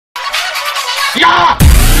Yeah!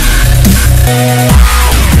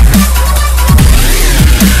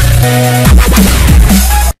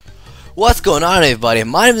 What's going on, everybody?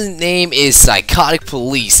 My name is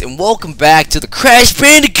PsychoticPolice, and welcome back to the Crash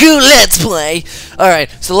Bandicoot Let's Play! Alright,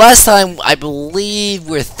 so last time, I believe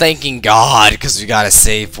we're thanking God, because we got a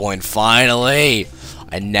save point, finally!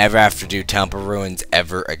 I never have to do Temple Ruins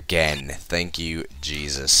ever again. Thank you,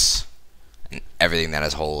 Jesus. And everything that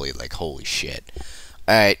is holy, like, holy shit.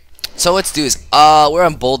 Alright, so let's do this. We're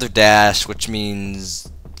on Boulder Dash, which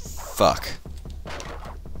means... fuck.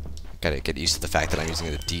 Gotta get used to the fact that I'm using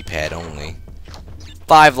the D-pad only.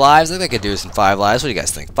 5 lives? I think I could do this in 5 lives. What do you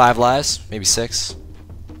guys think? 5 lives? Maybe 6?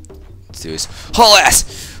 Let's do this. Haul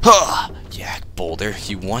ass! Huh. Yeah, Boulder,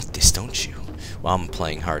 you want this, don't you? Well, I'm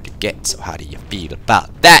playing hard to get, so how do you feel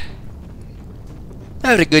about that?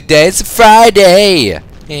 Having a good day. It's a Friday!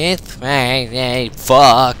 It's Friday.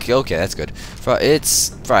 Fuck. Okay, that's good.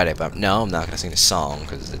 It's Friday, but no, I'm not gonna sing a song,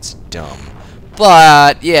 because it's dumb.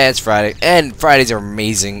 But, yeah, it's Friday, and Fridays are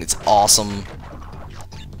amazing, it's awesome.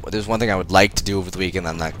 Well, there's one thing I would like to do over the weekend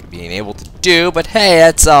I'm not being able to do, but hey,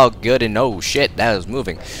 that's all good, and oh shit, that was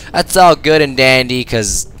moving. That's all good and dandy,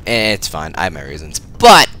 because, it's fine, I have my reasons.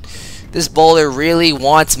 But, this Boulder really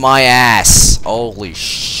wants my ass. Holy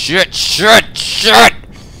shit, shit!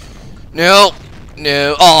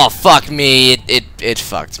 No, oh, fuck me, it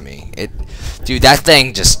fucked me. Dude, that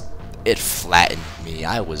thing just, it flattened me.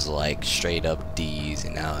 I was like straight up D's,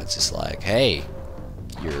 and now it's just like, hey,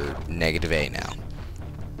 you're negative A now.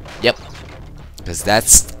 Yep, because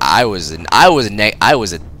that's I was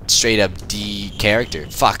a straight up D character.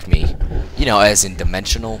 Fuck me, you know, as in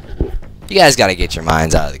dimensional. You guys gotta get your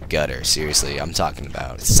minds out of the gutter. Seriously, I'm talking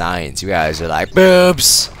about science. You guys are like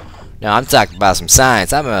boobs. No, I'm talking about some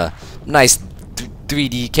science. I'm a nice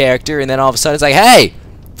 3D character, and then all of a sudden it's like, hey,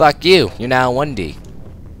 fuck you. You're now 1D.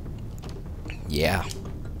 Yeah.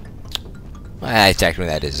 Well, technically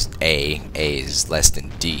that is A. A is less than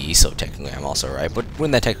D, so technically I'm also right. But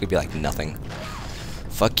wouldn't that technically be like nothing?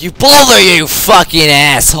 Fuck you, Boulder, you fucking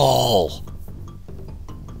asshole!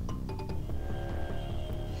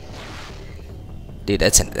 Dude,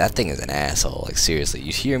 that thing is an asshole. Like, seriously,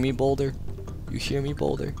 you hear me, Boulder? You hear me,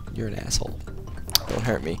 Boulder? You're an asshole. Don't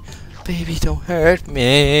hurt me. Baby, don't hurt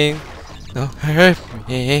me. Don't hurt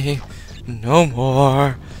me. No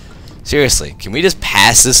more. Seriously, can we just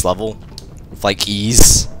pass this level with like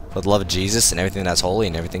ease, for the love of Jesus and everything that's holy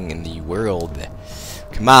and everything in the world?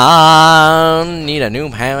 Come on, need a new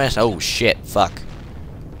house. Oh shit, fuck.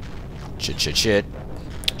 Shit.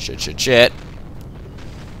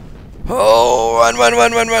 Oh, run!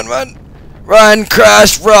 Run,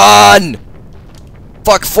 Crash, run!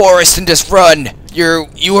 Fuck Forest and just run.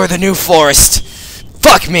 You are the new Forest.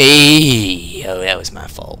 Fuck me. Oh, that was my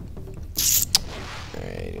fault.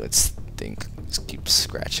 Alright, let's think. Just keep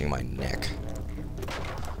scratching my neck.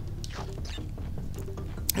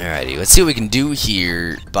 Alrighty, let's see what we can do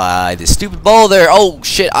here by this stupid Boulder. Oh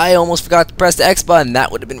shit, I almost forgot to press the X button.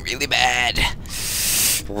 That would have been really bad.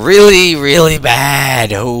 Really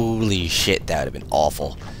bad. Holy shit, that would have been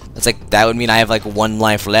awful. That's like, that would mean I have like 1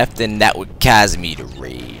 life left, and that would cause me to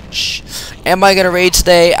rage. Am I gonna rage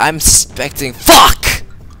today? I'm expecting. Fuck!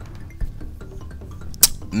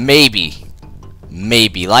 Maybe.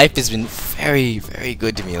 Life has been very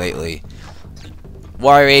good to me lately.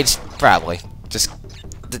 War rage? Probably. Just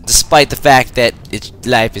despite the fact that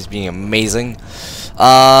life is being amazing.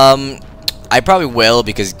 I probably will,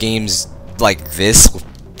 because games like this with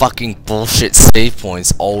fucking bullshit save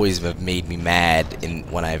points always have made me mad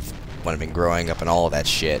when I've been growing up and all of that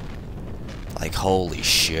shit. Like, holy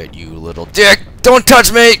shit, you little dick! Don't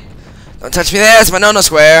touch me! Don't touch me there, it's my no-no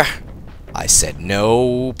square! I said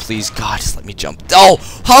no, please God, just let me jump. Oh,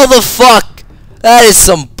 how the fuck? That is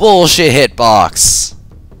some bullshit hitbox.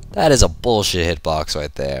 That is a bullshit hitbox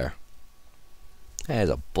right there. That is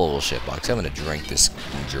a bullshit box. I'm gonna drink this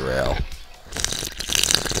ginger ale.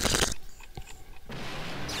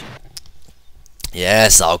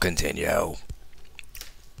 Yes, I'll continue.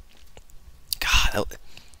 God,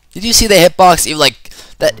 did you see the hitbox? Even like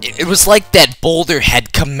that, it was like that Boulder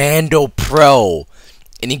had Commando Pro.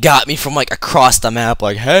 And he got me from like across the map,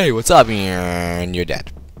 like, hey, what's up? And you're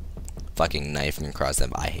dead. Fucking knifing across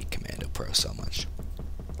them. I hate Commando Pro so much.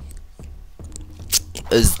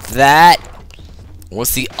 Is that...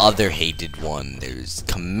 what's the other hated one? There's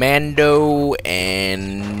Commando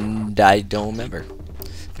and... I don't remember.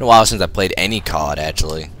 It's been a while since I played any COD,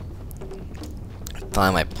 actually. The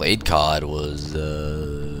time I played COD was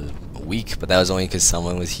a week, but that was only because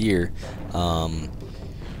someone was here.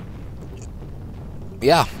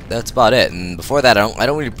 Yeah, that's about it. And before that, I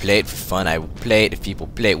don't really play it for fun. I play it if people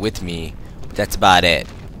play it with me, That's about it.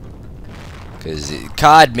 Because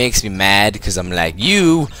COD makes me mad because I'm like,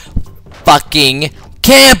 you fucking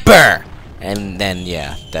camper! And then,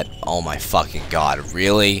 yeah, that, oh my fucking god,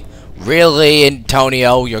 really? Really,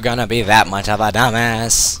 Antonio, you're gonna be that much of a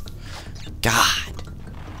dumbass? God.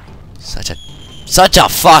 Such a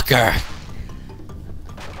fucker.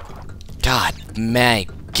 God, my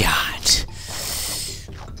god.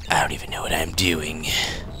 I don't even know what I'm doing.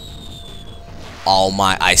 Oh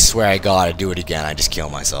my, I swear I gotta do it again. I just kill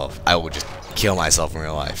myself. I will just kill myself in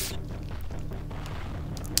real life.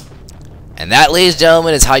 And that, ladies and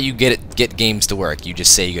gentlemen, is how you get games to work. You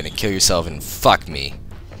just say you're gonna kill yourself and fuck me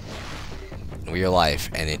in real life,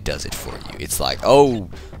 and it does it for you. It's like, oh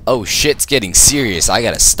shit's getting serious. I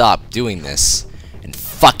gotta stop doing this and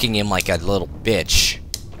fucking him like a little bitch.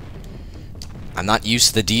 I'm not used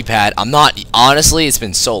to the D-pad. I'm not, honestly, it's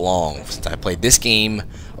been so long since I played this game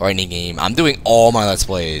or any game. I'm doing all my Let's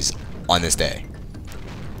Plays on this day,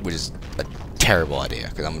 which is a terrible idea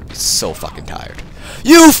because I'm gonna be so fucking tired.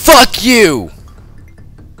 You fuck you!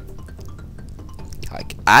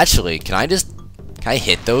 Like, actually, can I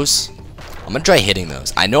hit those? I'm gonna try hitting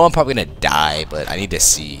those. I know I'm probably gonna die, but I need to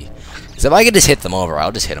see. Because if I can just hit them over,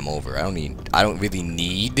 I'll just hit them over. I don't really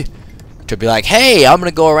need to be like, hey, I'm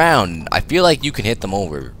gonna go around. I feel like you can hit them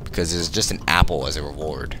over because there's just an apple as a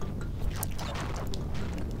reward.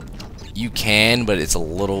 You can, but it's a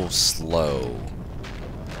little slow.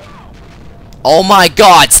 Oh my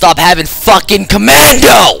god, stop having fucking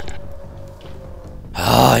commando!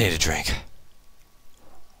 Oh, I need a drink.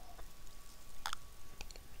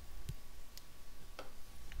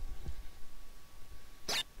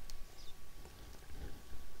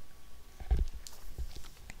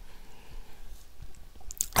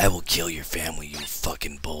 I will kill your family, you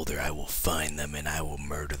fucking Boulder. I will find them and I will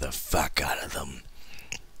murder the fuck out of them.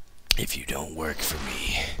 If you don't work for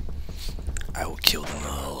me, I will kill them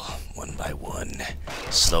all, one by one,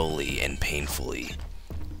 slowly and painfully.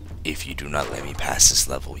 If you do not let me pass this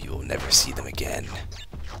level, you will never see them again.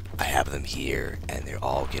 I have them here, and they're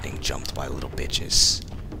all getting jumped by little bitches.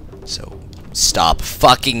 So, stop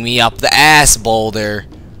fucking me up the ass, Boulder.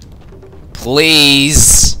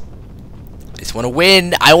 Please. I just want to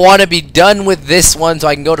win. I want to be done with this one so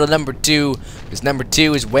I can go to number 2, because number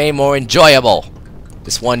 2 is way more enjoyable.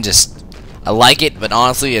 This one just, I like it, but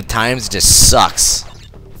honestly, at times it just sucks.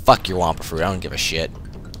 Fuck your Wampa Fruit, I don't give a shit.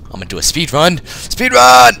 I'm gonna do a speed run. Speed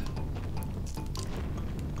run!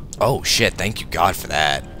 Oh shit, thank you God for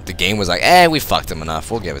that. The game was like, eh, we fucked him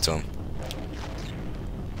enough. We'll give it to him.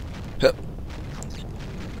 Hup.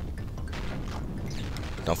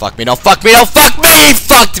 Don't fuck me, don't fuck me, don't fuck me! He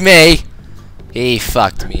fucked me! He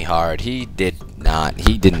fucked me hard. He did not,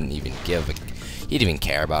 he didn't even give a, he didn't even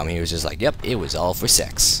care about me. He was just like, yep, it was all for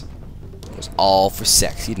sex. It was all for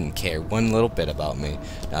sex. He didn't care one little bit about me.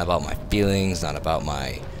 Not about my feelings, not about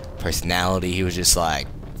my personality. He was just like,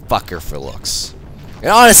 fuck her for looks. And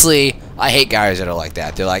honestly, I hate guys that are like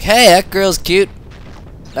that. They're like, hey, that girl's cute.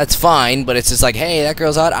 That's fine, but it's just like, hey, that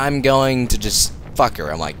girl's hot. I'm going to just fuck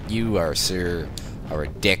her. I'm like, you are, sir, are a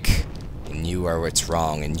dick. And you are what's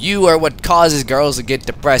wrong. And you are what causes girls to get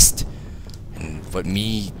depressed. And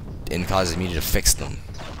causes me to fix them.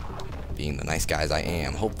 Being the nice guys I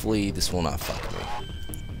am. Hopefully, this will not fuck me.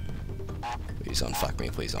 Please don't fuck me.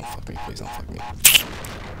 Please don't fuck me. Please don't fuck me.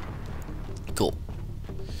 Cool.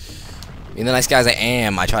 Being the nice guys I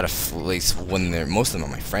am, I try to when they're, most of them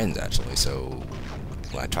are my friends actually, so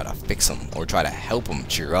when I try to fix them or try to help them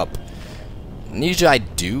cheer up, and usually I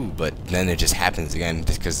do, but then it just happens again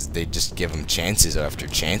because they just give them chances after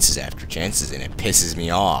chances after chances, and it pisses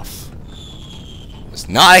me off. I was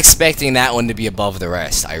not expecting that one to be above the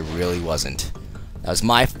rest. I really wasn't. That was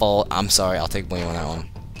my fault. I'm sorry. I'll take blame on that one.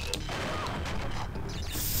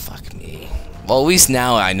 Fuck me. Well, at least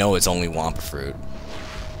now I know it's only Wampa Fruit.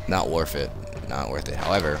 Not worth it. Not worth it.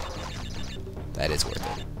 However, that is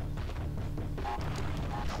worth it.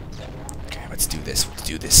 Okay, let's do this. Let's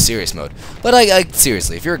do this. Serious mode. But like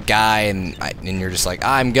seriously, if you're a guy and you're just like,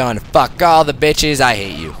 I'm gonna fuck all the bitches, I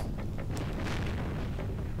hate you.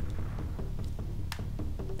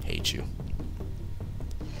 Hate you.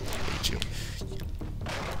 Hate you.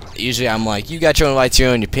 Usually I'm like, you got your own rights, your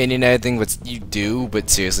own opinion, and everything, but you do. But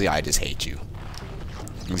seriously, I just hate you.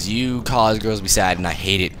 Because you cause girls to be sad, and I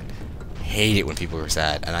hate it. Hate it when people are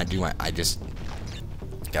sad, and I just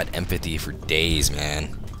got empathy for days,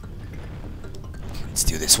 man. Let's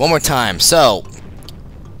do this one more time. So,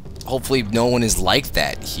 hopefully no one is like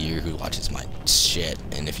that here who watches my shit,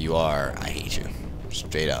 and if you are, I hate you.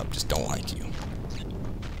 Straight up, just don't like you.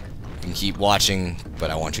 You can keep watching, but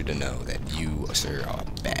I want you to know that you, sir, are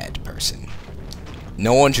a bad person.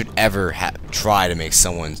 No one should ever try to make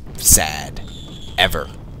someone sad. Ever.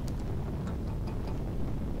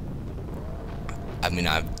 I mean,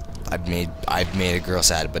 I've made a girl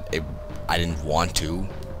sad, but I didn't want to.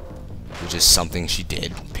 It was just something she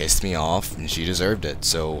did, pissed me off, and she deserved it.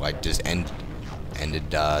 So I just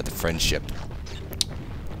ended the friendship.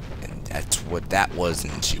 And that's what that was.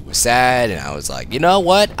 And she was sad, and I was like, you know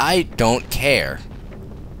what? I don't care.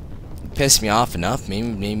 It pissed me off enough, made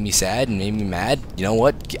me sad, and made me mad. You know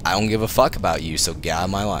what? I don't give a fuck about you. So get out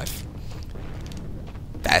of my life.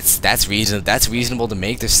 That's reasonable to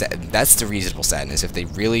make this. That's the reasonable sadness. If they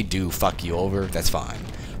really do fuck you over, that's fine.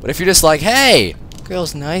 But if you're just like, hey,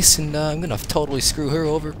 girl's nice, and I'm gonna totally screw her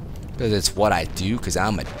over because it's what I do, because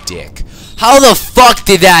I'm a dick. How the fuck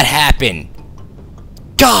did that happen?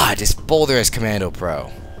 God, this Boulder is Commando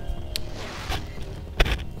Pro.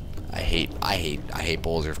 I hate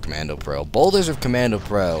Boulder of Commando Pro. Boulders of Commando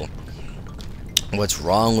Pro. What's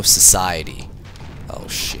wrong with society? Oh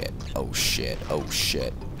shit. Oh shit. Oh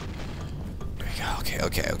shit. There we go.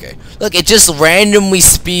 Okay. Look, it just randomly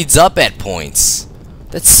speeds up at points.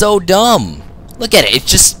 That's so dumb. Look at it. It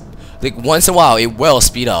just, like, once in a while, it will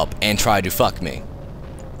speed up and try to fuck me.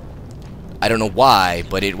 I don't know why,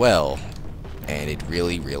 but it will. And it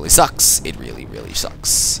really sucks. It really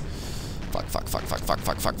sucks. Fuck.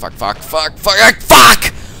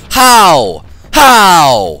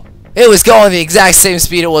 How? It was going the exact same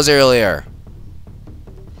speed it was earlier.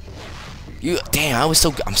 Damn, I'm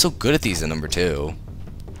so good at these in number 2.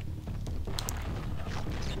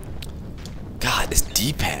 God, this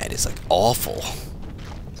D-pad is like awful.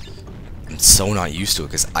 I'm so not used to it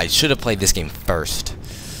because I should have played this game first.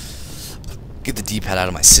 Get the D-pad out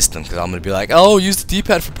of my system because I'm gonna be like, oh, use the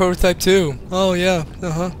D-pad for Prototype 2. Oh yeah,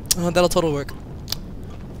 that'll totally work.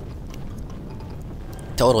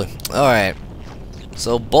 Totally. All right.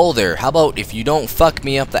 So Boulder, how about if you don't fuck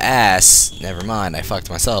me up the ass? Never mind, I fucked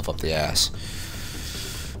myself up the ass.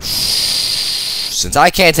 Since I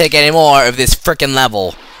can't take any more of this frickin'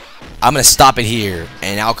 level, I'm gonna stop it here,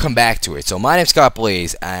 and I'll come back to it. So my name's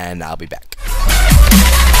PsychoticPolice, and I'll be back.